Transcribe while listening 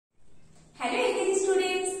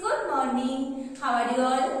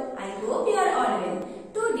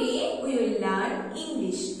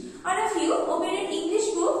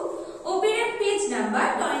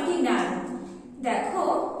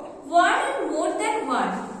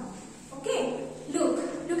one. Okay,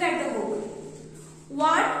 look at the book.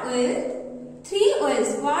 One wheel, three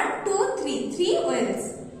wheels. 1, 2, 3, 3 wheels.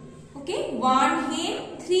 Okay, one hen,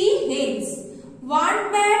 3 hens. One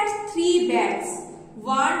bat, 3 bats.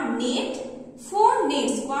 One net, 4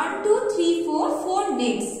 nets. 1, 2, 3, 4, 4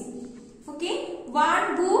 nets. Okay,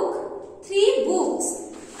 one book, 3 books.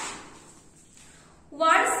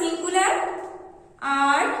 One singular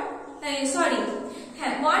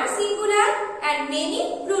one singular and many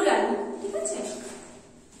plural. ঠিক আছে,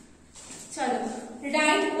 চলো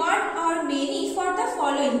write one or many for the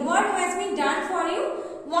following. What has been done for you?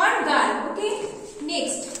 One girl. Okay,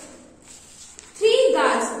 next 3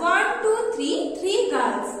 girls. 1, 2, 3, 3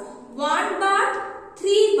 girls. One bird,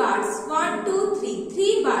 3 birds. 1, 2, 3,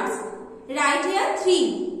 3 birds. Write here 3.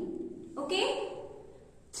 Okay,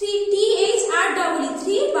 3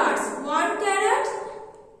 3 birds. 1 carrot.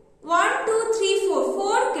 1, 2, 3, 4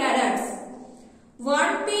 4 carrots.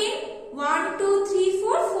 1 pen. 1, 2, 3,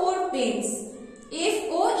 4 4 pens.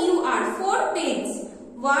 FOUR 4 pens.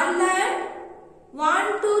 1 lion.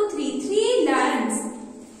 1, 2, 3 3 lions.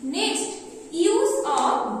 Next, use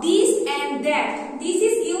of this and that. This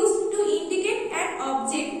is used to indicate an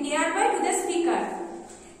object nearby to the speaker.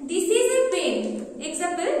 This is a pen.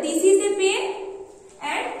 Example, this is a pen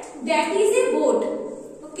and that is a boat.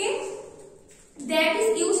 Okay, that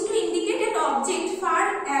is used to indicate an object far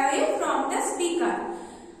away from the speaker.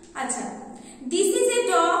 Acha, this is a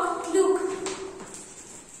dog. Look,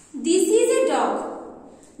 this is a dog.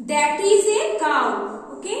 That is a cow.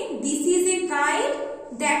 Okay, this is a kite.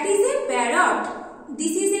 That is a parrot.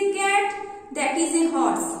 This is a cat. That is a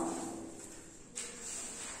horse.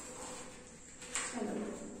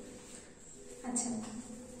 আচ্ছা,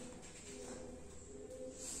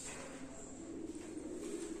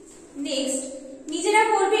 next নিজেরা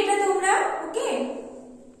করবে এটা তোমরা। ওকে,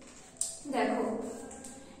 দেখো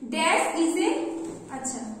dash is a,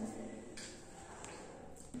 আচ্ছা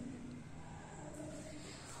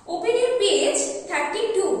open your page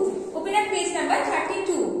 32. Open up page number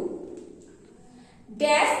 32.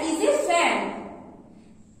 Dash is a fan.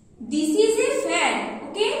 This is a fan.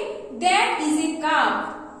 Okay, that is a cup.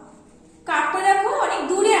 কাপটা দেখো অনেক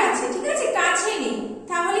দূরে আছে, ঠিক আছে, কাছে নেই,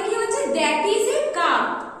 তাহলে কি হচ্ছে that is a cup.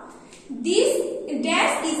 This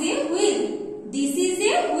dash is a wheel. This is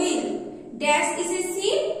a wheel. Dash is a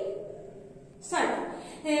sheep. Sorry,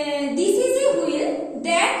 this is a wheel.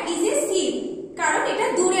 That is a sheep. কারণ এটা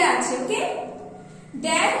দূরে আছে। ওকে,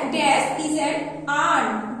 that dash is an urn.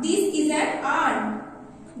 This is an urn.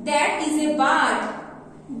 That is a bird.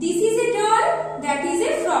 This is a doll. That is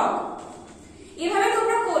a frog. এভাবে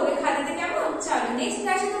তোমরা করবে খাতাতে, কেমন? চলো নেক্সট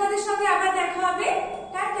ক্লাসে